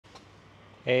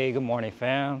Hey, good morning,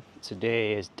 fam.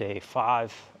 Today is day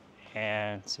 5,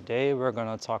 and today we're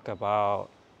gonna talk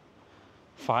about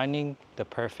finding the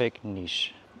perfect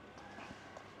niche.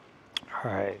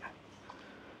 All right,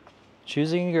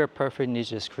 choosing your perfect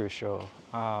niche is crucial,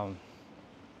 and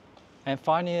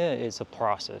finding it is a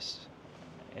process.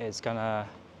 It's gonna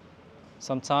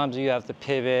sometimes you have to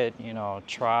pivot,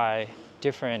 try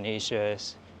different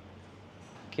niches,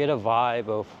 get a vibe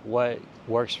of what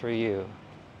works for you,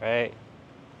 right?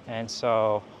 And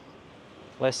so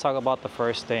let's talk about the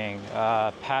first thing,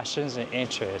 passions and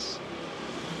interests.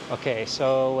 Okay,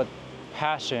 so with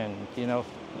passion,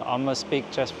 I'm gonna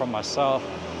speak just for myself.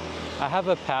 I have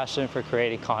a passion for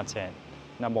creating content.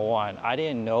 Number one, I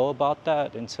didn't know about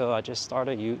that until I just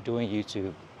started doing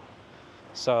YouTube.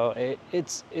 So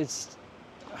it's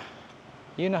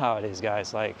you know how it is,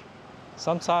 guys. Like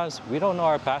sometimes we don't know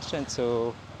our passion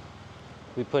until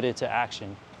we put it to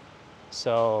action.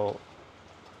 So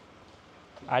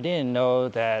I didn't know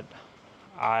that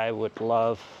I would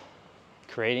love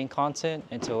creating content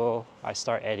until I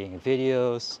start editing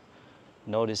videos,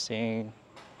 noticing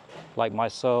like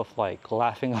myself like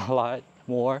laughing a lot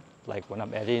more like when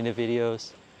I'm editing the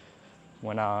videos,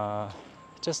 when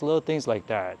just little things like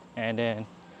that. And then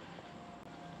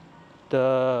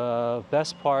the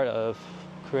best part of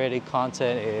creating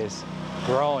content is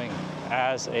growing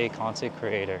as a content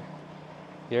creator.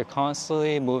 You're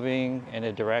constantly moving in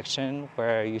a direction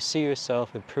where you see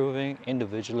yourself improving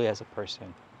individually as a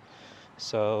person.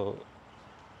 So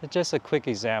it's just a quick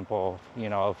example,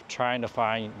 of trying to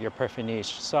find your perfect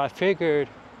niche. So I figured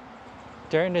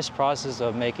during this process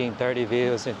of making 30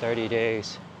 videos in 30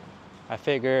 days, I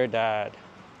figured that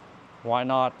why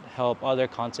not help other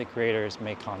content creators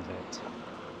make content?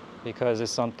 Because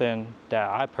it's something that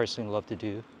I personally love to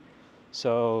do.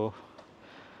 So,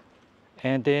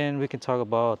 and then we can talk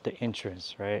about the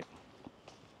interest, right?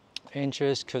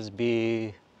 Interest could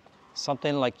be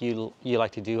something like you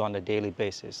like to do on a daily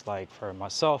basis. Like for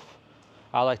myself,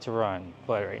 I like to run,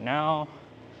 but right now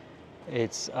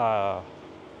it's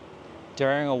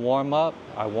during a warm-up.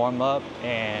 I warm up,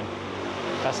 and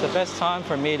that's the best time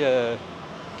for me to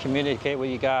communicate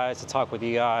with you guys, to talk with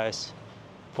you guys.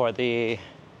 For the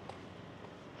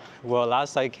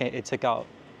last I came, it took out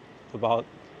about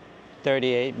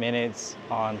 38 minutes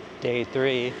on day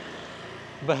 3,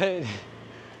 but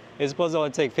it's supposed to only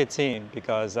take 15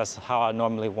 because that's how I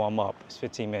normally warm up. It's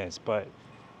 15 minutes, but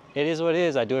it is what it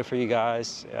is. I do it for you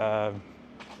guys.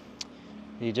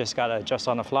 You just gotta adjust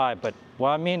on the fly. But what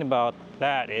I mean about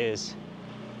that is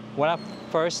when I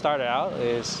first started out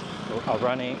is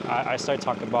running, I started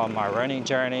talking about my running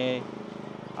journey.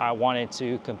 I wanted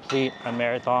to complete a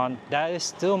marathon. That is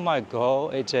still my goal.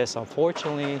 It just,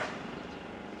 unfortunately,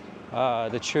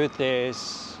 the truth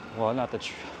is, well, not the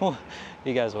truth,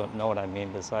 you guys won't know what I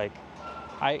mean. It's like,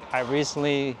 I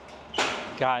recently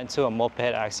got into a moped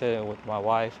accident with my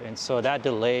wife, and so that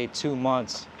delayed 2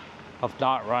 months of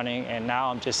not running, and now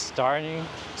I'm just starting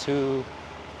to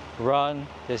run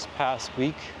this past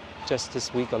week, just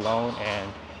this week alone, and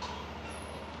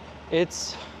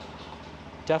it's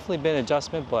definitely been an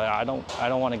adjustment, but I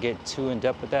don't want to get too in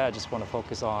depth with that. I just want to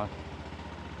focus on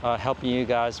helping you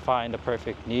guys find the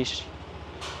perfect niche.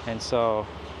 And so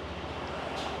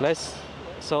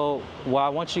what I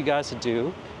want you guys to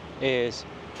do is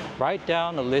write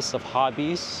down a list of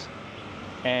hobbies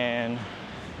and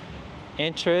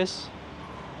interests,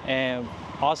 and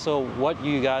also what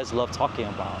you guys love talking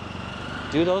about.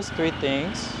 Do those 3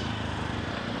 things.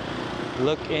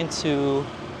 Look into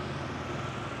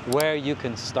where you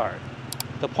can start.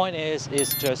 The point is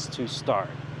just to start.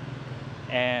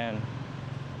 And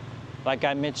like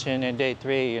I mentioned in day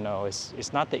 3,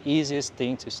 it's not the easiest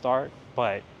thing to start,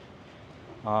 but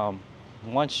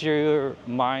once your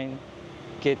mind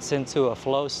gets into a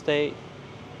flow state,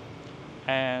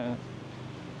 and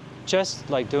just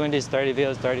like doing these 30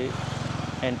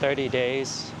 videos in 30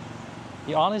 days,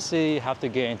 you honestly have to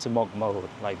get into monk mode.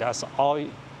 Like that's all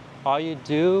you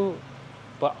do,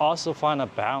 but also find a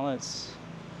balance.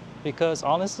 Because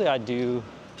honestly, I do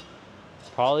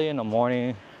probably in the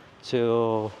morning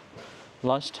till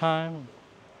lunchtime,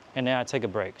 and then I take a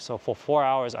break. So for 4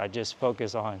 hours, I just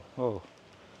focus on, oh,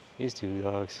 these 2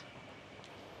 dogs,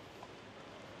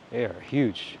 they are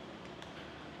huge.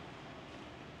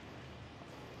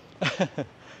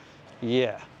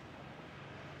 Yeah.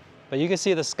 But you can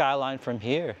see the skyline from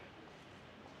here.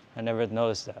 I never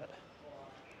noticed that.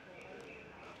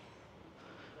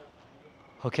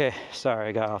 Okay, sorry,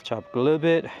 I got off topic a little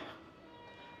bit.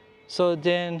 So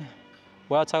then,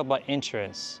 when I talk about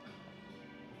interests,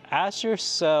 ask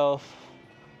yourself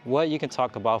what you can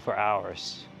talk about for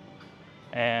hours.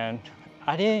 And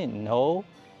I didn't know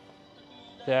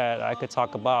that I could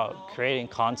talk about creating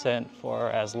content for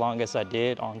as long as I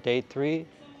did on day 3.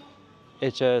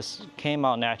 It just came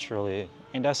out naturally.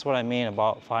 And that's what I mean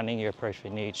about finding your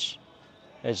perfect niche.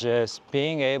 It's just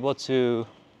being able to,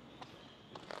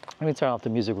 let me turn off the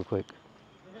music real quick.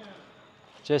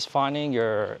 Just finding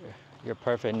your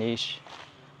perfect niche.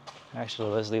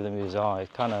 Actually, let's leave the music on.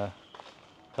 It kind of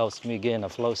helps me get in a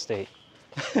flow state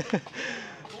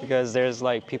because there's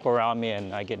like people around me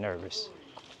and I get nervous.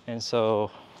 And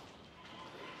so,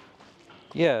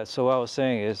 yeah, so what I was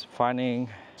saying is finding,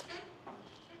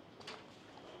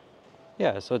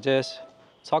 yeah, so just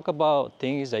talk about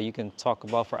things that you can talk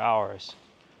about for hours.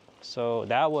 So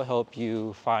that will help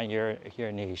you find your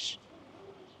niche.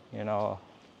 You know,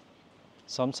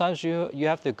 sometimes you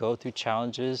have to go through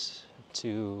challenges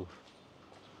to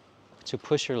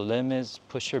push your limits,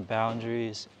 push your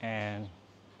boundaries, and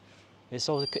it's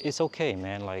okay,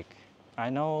 man. Like, I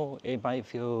know it might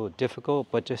feel difficult,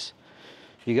 but just,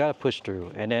 you gotta push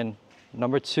through. And then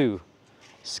number 2,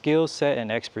 skill set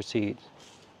and expertise.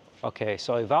 Okay,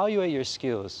 so evaluate your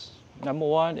skills. Number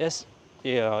 1 is,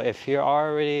 if you're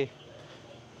already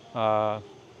have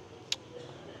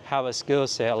a skill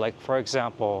set, like for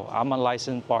example, I'm a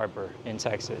licensed barber in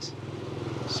Texas.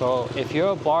 So if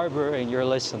you're a barber and you're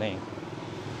listening,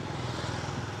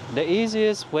 the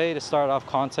easiest way to start off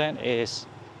content is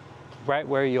right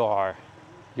where you are.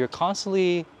 You're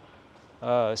constantly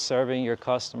serving your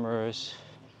customers.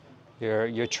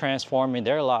 You're transforming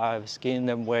their lives, getting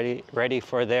them ready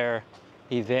for their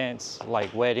events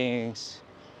like weddings,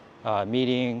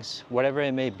 meetings, whatever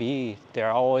it may be.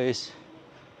 They're always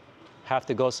have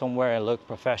to go somewhere and look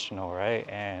professional, right?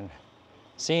 And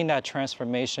seeing that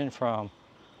transformation from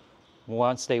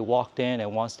once they walked in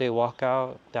and once they walk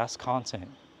out, that's content.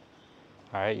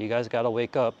 All right, you guys gotta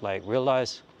wake up, like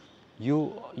realize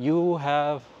you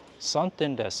have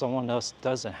something that someone else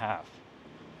doesn't have.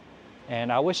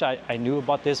 And I wish I knew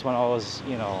about this when I was,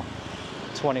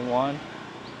 21,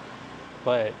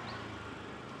 but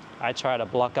I try to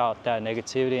block out that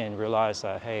negativity and realize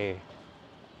that, hey,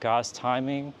 God's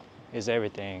timing is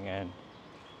everything. And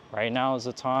right now is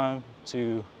the time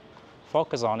to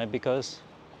focus on it because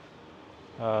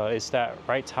it's that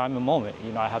right time and moment.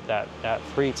 I have that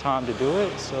free time to do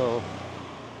it. So,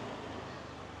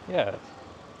 yeah.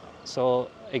 So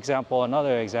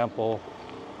another example,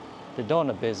 the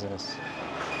donut business.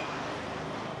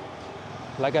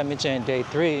 Like I mentioned in day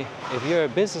 3, if you're a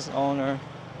business owner,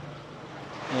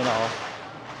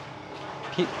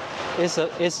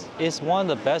 it's one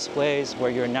of the best ways where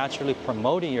you're naturally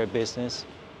promoting your business,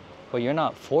 but you're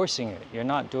not forcing it. You're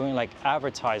not doing like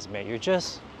advertisement. You're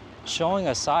just showing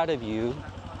a side of you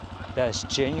that's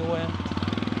genuine,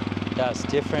 that's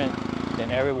different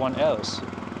than everyone else.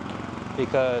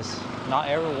 Because not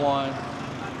everyone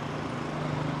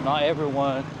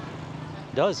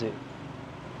does it.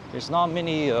 There's not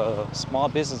many small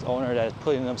business owners that's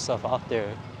putting themselves out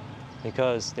there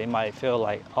because they might feel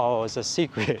like, oh, it's a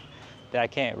secret that I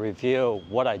can't reveal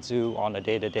what I do on a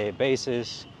day-to-day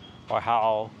basis or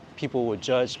how people would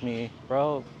judge me.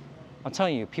 Bro, I'm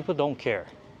telling you, people don't care.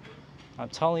 I'm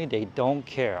telling you, they don't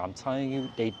care. I'm telling you,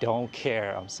 they don't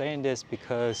care. I'm saying this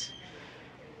because,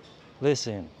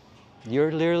 listen,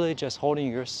 you're literally just holding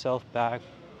yourself back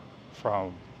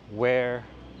from where,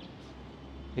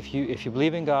 if you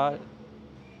believe in God,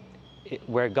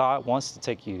 where God wants to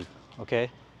take you, okay?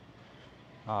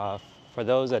 For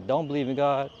those that don't believe in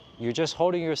God, you're just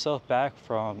holding yourself back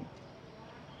from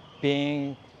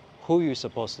being who you're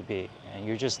supposed to be, and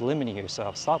you're just limiting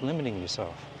yourself. Stop limiting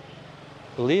yourself.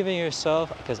 Believe in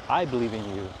yourself because I believe in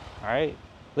you, all right?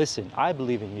 Listen, I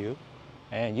believe in you,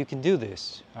 and you can do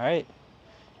this, all right?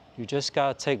 You just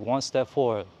gotta take one step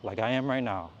forward, like I am right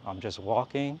now. I'm just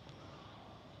walking,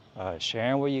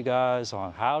 sharing with you guys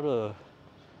on how to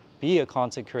be a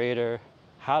content creator,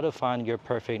 how to find your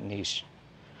perfect niche,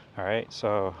 all right?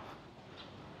 So,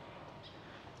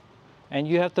 and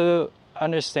you have to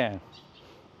understand,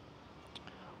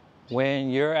 when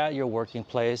you're at your working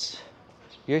place,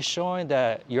 you're showing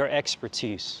that your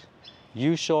expertise,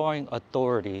 you showing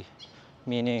authority,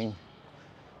 meaning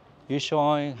you're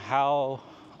showing how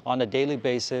on a daily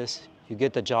basis you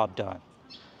get the job done,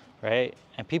 right?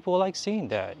 And people like seeing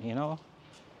that,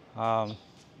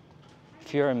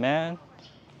 If you're a man,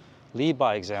 lead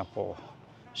by example.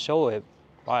 Show it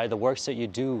by the works that you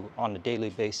do on a daily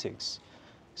basis.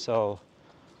 So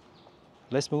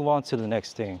let's move on to the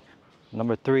next thing.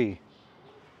 Number 3,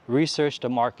 research the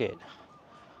market.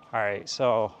 All right,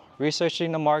 so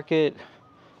researching the market,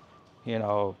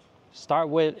 start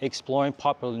with exploring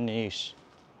popular niche.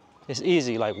 It's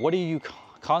easy, like what are you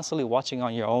constantly watching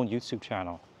on your own YouTube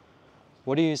channel.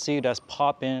 What do you see that's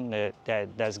popping,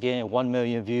 that's getting 1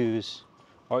 million views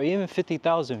or even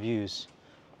 50,000 views?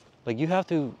 Like, you have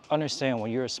to understand,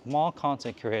 when you're a small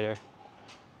content creator,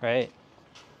 right?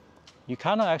 You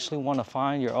kind of actually want to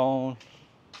find your own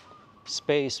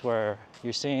space where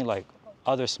you're seeing like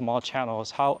other small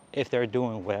channels, if they're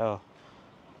doing well.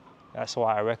 That's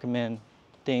why I recommend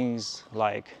things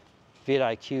like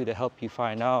vidIQ to help you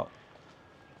find out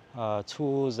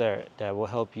tools that will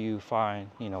help you find,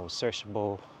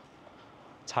 searchable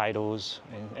titles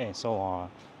and so on.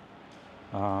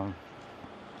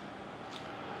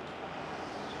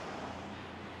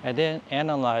 And then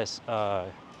analyze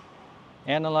the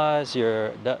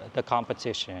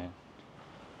competition.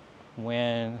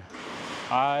 When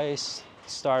I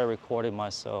started recording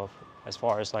myself, as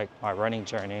far as like my running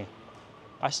journey,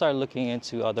 I started looking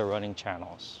into other running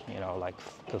channels, like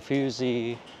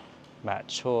Kofuzi, Matt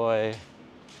Choi,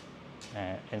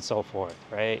 and so forth,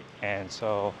 right? And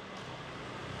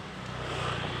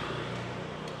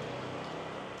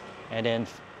then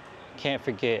can't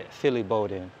forget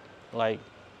Pheelip. Like,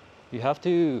 you have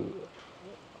to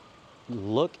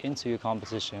look into your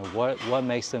competition. What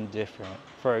makes them different?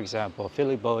 For example,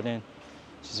 Pheelip,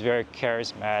 she's very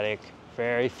charismatic,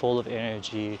 very full of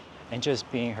energy, and just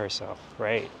being herself,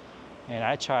 right? And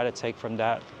I try to take from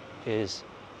that is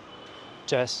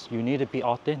just, you need to be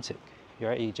authentic,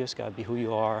 right? You just gotta be who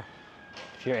you are.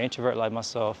 If you're an introvert like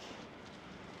myself,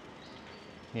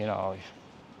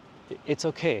 it's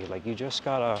okay. Like, you just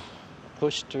gotta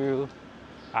push through.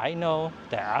 I know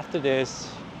that after this,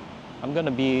 I'm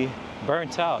gonna be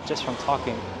burnt out just from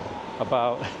talking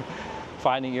about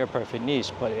finding your perfect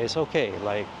niche, but it's okay.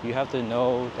 Like, you have to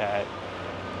know that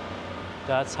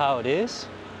that's how it is,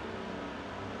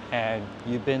 and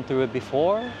you've been through it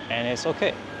before, and it's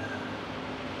okay.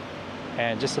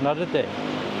 And just another thing,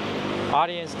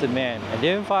 audience demand.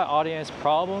 Identify audience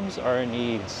problems or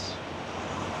needs.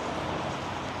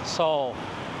 So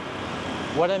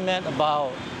what I meant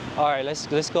about, all right,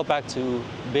 let's go back to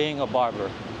being a barber.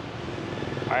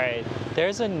 All right,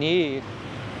 there's a need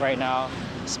right now,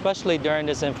 especially during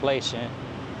this inflation.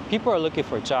 People are looking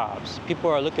for jobs. People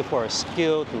are looking for a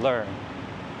skill to learn.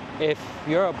 If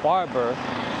you're a barber,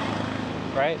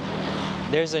 right,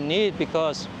 there's a need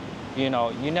because, you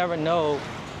never know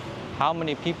how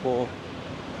many people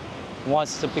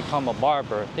wants to become a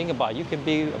barber. Think about it, you can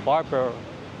be a barber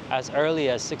as early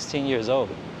as 16 years old,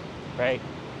 right?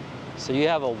 So you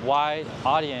have a wide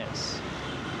audience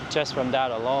just from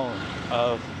that alone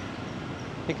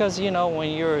because, when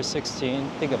you're 16,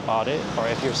 think about it, or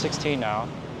if you're 16 now,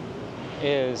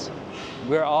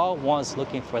 we're all once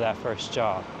looking for that first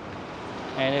job.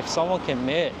 And if someone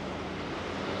commit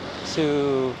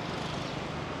to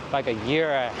like a year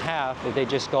and a half, if they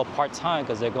just go part-time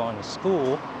because they're going to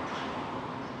school,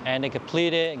 and they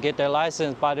complete it and get their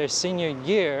license by their senior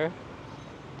year,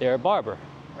 they're a barber,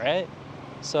 right?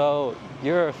 So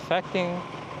you're affecting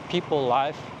people's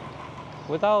life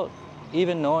without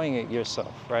even knowing it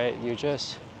yourself, right? You're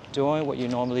just doing what you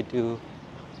normally do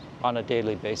on a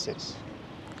daily basis.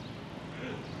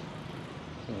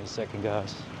 Give me a second,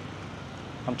 guys.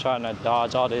 I'm trying to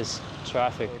dodge all this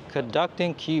traffic.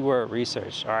 Conducting keyword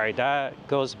research. All right, that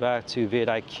goes back to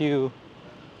vidIQ.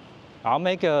 I'll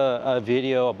make a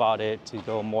video about it to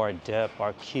go more in depth,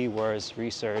 our keywords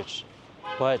research.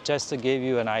 But just to give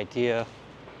you an idea,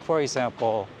 for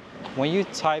example, when you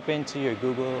type into your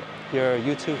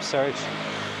YouTube search,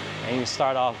 and you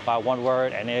start off by one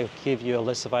word and it'll give you a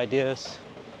list of ideas.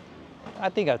 I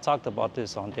think I talked about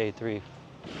this on day 3.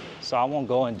 So I won't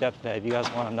go in depth there. If you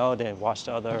guys want to know, then watch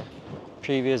the other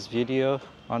previous video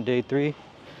on day 3.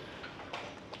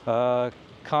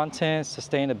 Content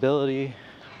sustainability.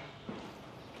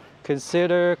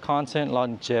 Consider content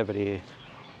longevity.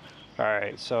 All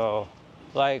right, so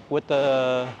like with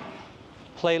the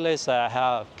playlist that I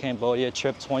have, Cambodia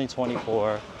Trip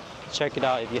 2024, check it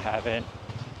out if you haven't.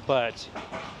 But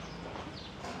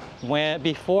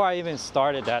before I even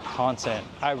started that content,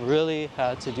 I really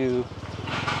had to do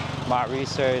my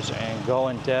research and go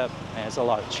in depth, and it's a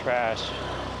lot of trash.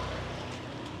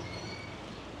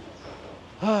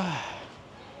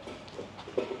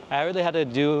 I really had to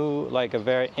do like a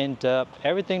very in-depth,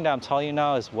 everything that I'm telling you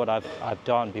now is what I've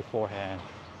done beforehand.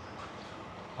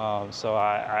 So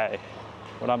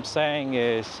what I'm saying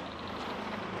is,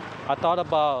 I thought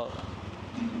about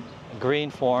green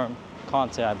form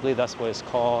content, I believe that's what it's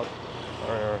called,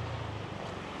 or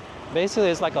basically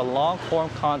it's like a long form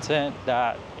content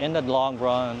that in the long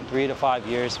run, 3 to 5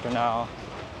 years from now,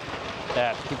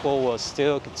 that people will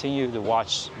still continue to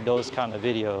watch those kind of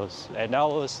videos. And that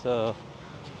was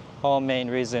whole main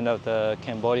reason of the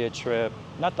Cambodia trip.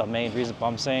 Not the main reason, but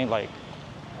I'm saying like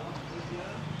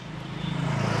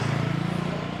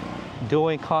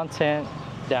doing content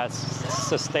that's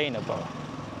sustainable,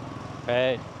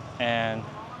 right? And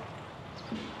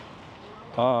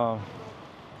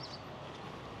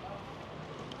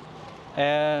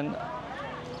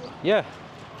yeah,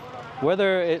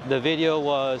 whether the video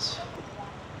was,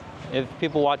 if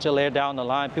people watch it later down the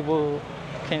line, people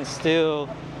can still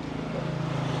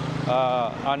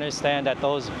understand that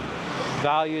those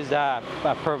values that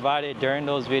I provided during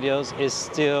those videos is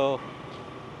still,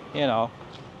 you know,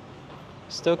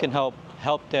 still can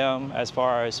help them as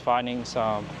far as finding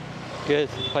some good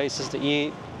places to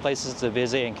eat, places to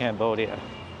visit in Cambodia.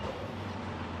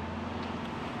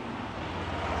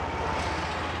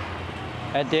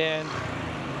 And then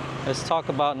let's talk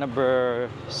about number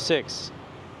 6,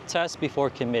 test before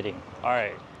committing. All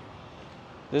right,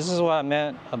 this is what I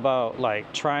meant about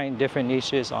like trying different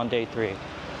niches on day 3.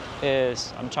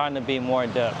 Is I'm trying to be more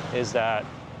in depth, is that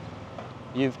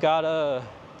you've gotta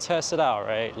test it out,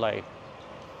 right? Like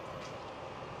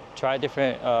try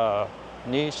different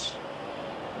niche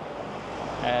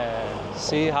and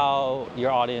see how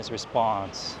your audience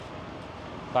responds.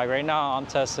 Like right now, I'm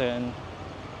testing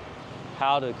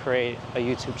how to create a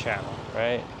YouTube channel,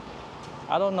 right?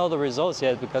 I don't know the results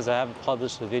yet because I haven't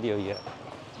published the video yet.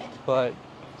 But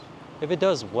if it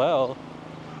does well,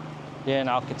 then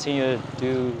I'll continue to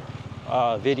do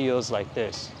videos like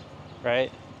this,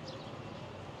 right?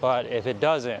 But if it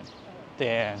doesn't,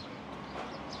 then,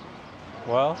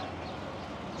 well,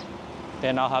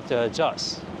 then I'll have to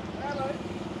adjust.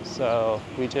 So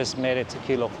we just made it to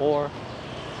kilo 4.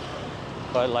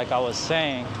 But like I was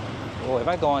saying, well, if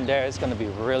I go in there, it's gonna be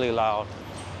really loud.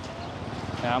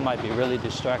 And I might be really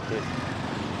distracted.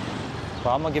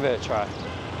 But I'm gonna give it a try.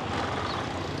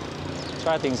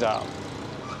 Try things out.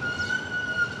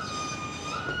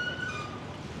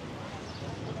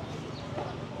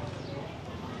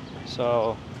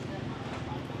 So,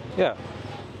 yeah.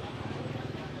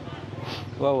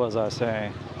 What was I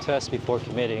saying? Test before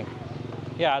committing.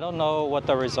 Yeah, I don't know what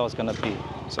the result's gonna be.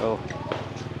 So,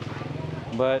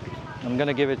 but I'm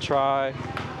gonna give it a try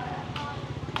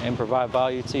and provide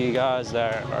value to you guys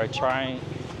that are trying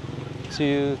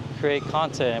to create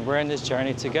content, and we're in this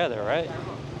journey together, right?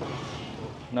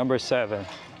 Number 7,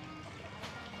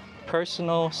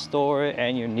 personal story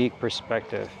and unique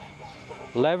perspective.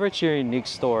 Leverage your unique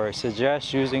story.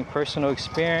 Suggest using personal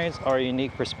experience or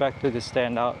unique perspective to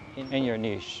stand out in your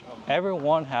niche.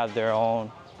 Everyone have their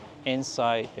own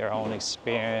insight, their own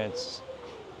experience,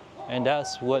 and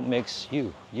that's what makes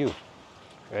you,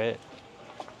 right?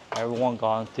 Everyone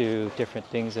gone through different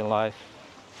things in life,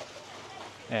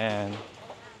 and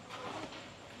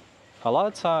a lot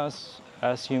of times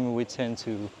as humans we tend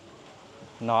to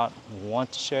not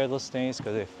want to share those things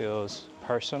because it feels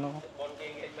personal.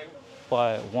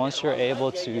 But once you're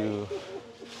able to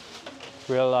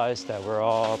realize that we're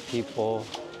all people,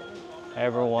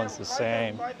 everyone's the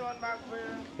same,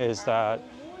 is that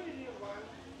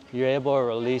you're able to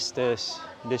release this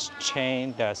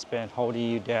chain that's been holding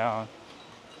you down,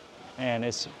 and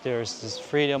there's this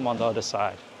freedom on the other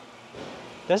side.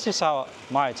 That's just how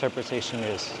my interpretation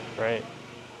is, right?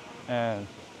 And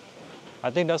I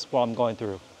think that's what I'm going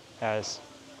through as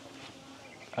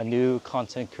a new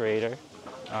content creator.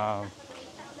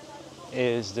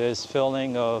 Is this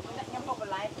feeling of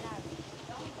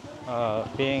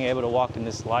being able to walk in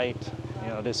this light,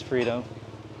 this freedom,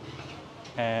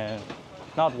 and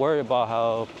not worried about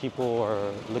how people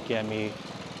are looking at me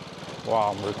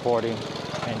while I'm recording,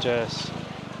 and just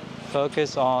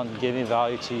focus on giving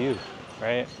value to you,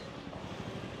 right?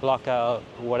 Block out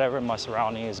whatever my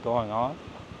surrounding is going on.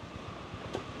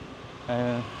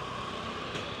 And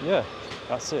yeah,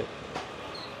 that's it.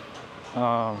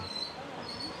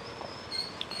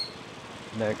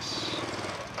 Next.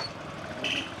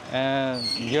 And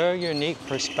your unique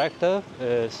perspective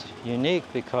is unique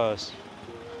because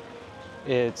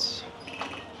it's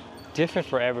different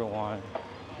for everyone,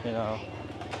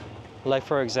 Like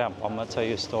for example, I'm gonna tell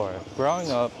you a story.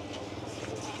 Growing up,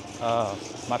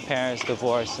 my parents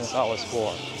divorced since I was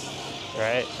 4,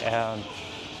 right? And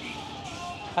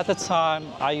at the time,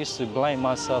 I used to blame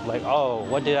myself like, oh,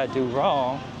 what did I do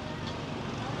wrong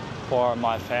for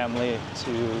my family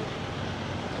to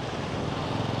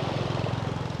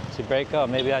break up?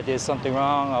 Maybe I did something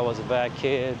wrong, I was a bad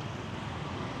kid.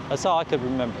 That's all I could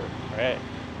remember, right?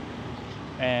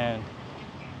 And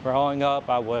growing up,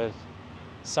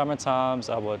 summertimes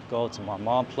I would go to my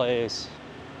mom's place,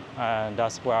 and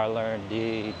that's where I learned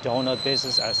the donut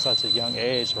business at such a young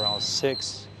age, around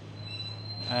 6.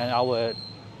 And I would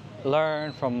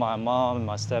learned from my mom and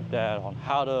my stepdad on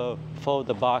how to fold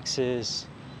the boxes,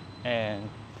 and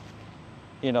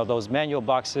you know, those manual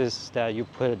boxes that you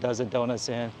put a dozen donuts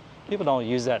in. People don't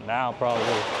use that now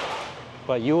probably,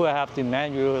 but you will have to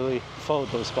manually fold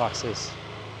those boxes.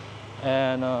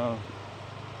 And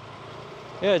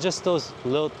yeah, just those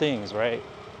little things, right?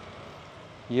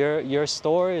 Your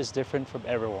story is different from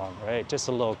everyone, right? Just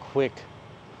a little quick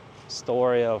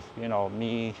story of, you know,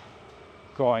 me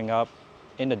growing up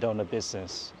in the donut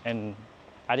business. And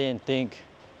I didn't think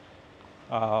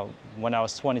when I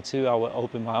was 22 I would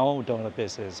open my own donut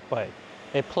business, but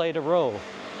it played a role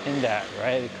in that,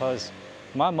 right? Because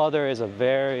my mother is a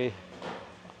very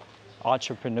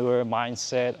entrepreneur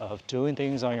mindset of doing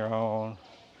things on your own,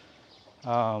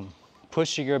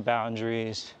 pushing your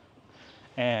boundaries,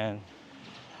 and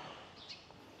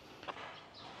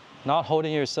not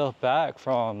holding yourself back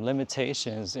from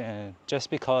limitations. And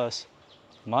just because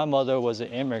my mother was an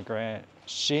immigrant,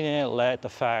 she didn't let the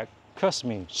fact, trust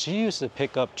me, she used to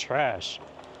pick up trash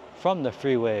from the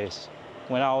freeways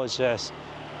when I was just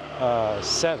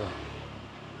 7.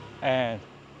 And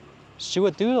she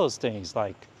would do those things,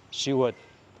 like she was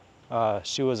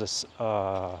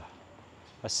a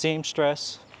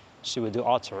seamstress. She would do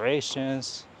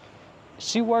alterations.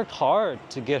 She worked hard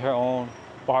to get her own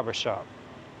barbershop,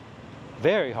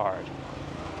 very hard.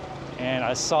 And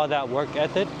I saw that work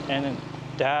ethic, and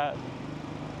that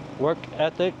work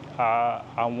ethic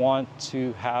I want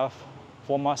to have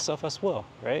for myself as well,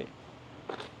 right?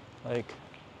 Like,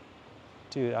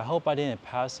 dude, I hope I didn't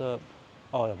pass up.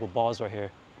 Oh, the ball's right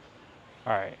here.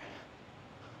 All right.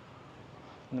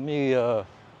 Let me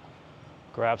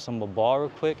grab some ball real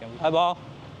quick. Hi, ball.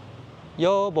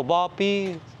 Yo, ball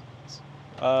pi.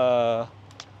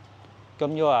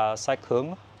 Cơm vô à sai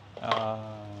khướng.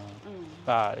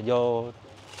 Và vô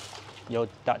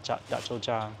đã cho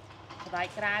cha.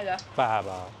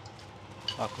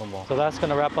 So that's going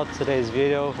to wrap up today's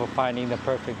video for finding the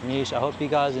perfect niche. I hope you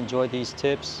guys enjoyed these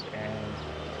tips,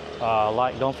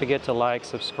 and don't forget to like,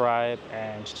 subscribe,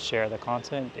 and share the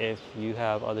content if you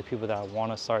have other people that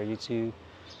want to start YouTube.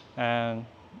 And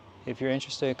if you're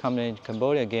interested in coming to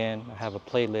Cambodia again, I have a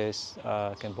playlist,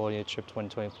 Cambodia Trip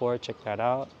 2024. Check that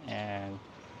out. And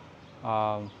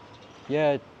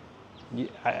yeah,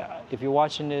 if you're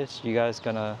watching this, you guys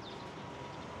gonna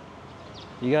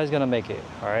make it.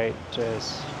 All right,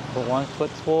 just put one foot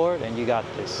forward, and you got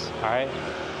this. All right,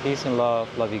 peace and love.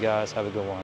 Love you guys. Have a good one.